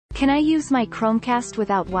Can I use my Chromecast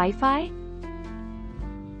without Wi-Fi?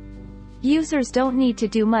 Users don't need to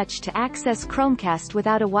do much to access Chromecast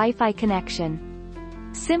without a Wi-Fi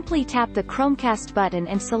connection. Simply tap the Chromecast button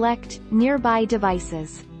and select Nearby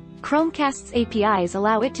Devices. Chromecast's APIs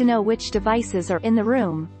allow it to know which devices are in the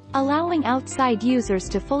room, allowing outside users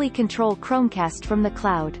to fully control Chromecast from the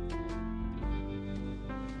cloud.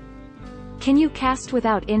 Can you cast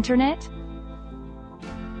without internet?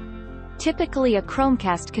 Typically a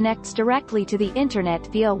Chromecast connects directly to the internet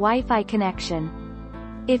via a Wi-Fi connection.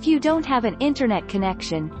 If you don't have an internet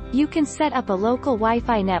connection, you can set up a local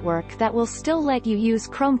Wi-Fi network that will still let you use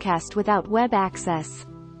Chromecast without web access.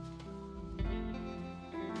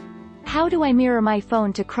 How do I mirror my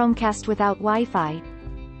phone to Chromecast without Wi-Fi?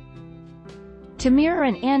 To mirror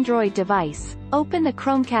an Android device, open the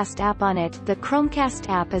Chromecast app on it. The Chromecast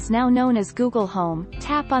app is now known as Google Home.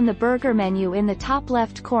 Tap on the burger menu in the top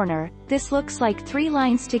left corner. This looks like 3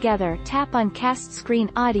 lines together. Tap on Cast Screen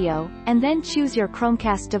Audio, and then choose your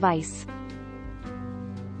Chromecast device.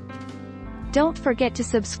 Don't forget to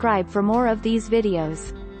subscribe for more of these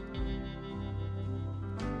videos.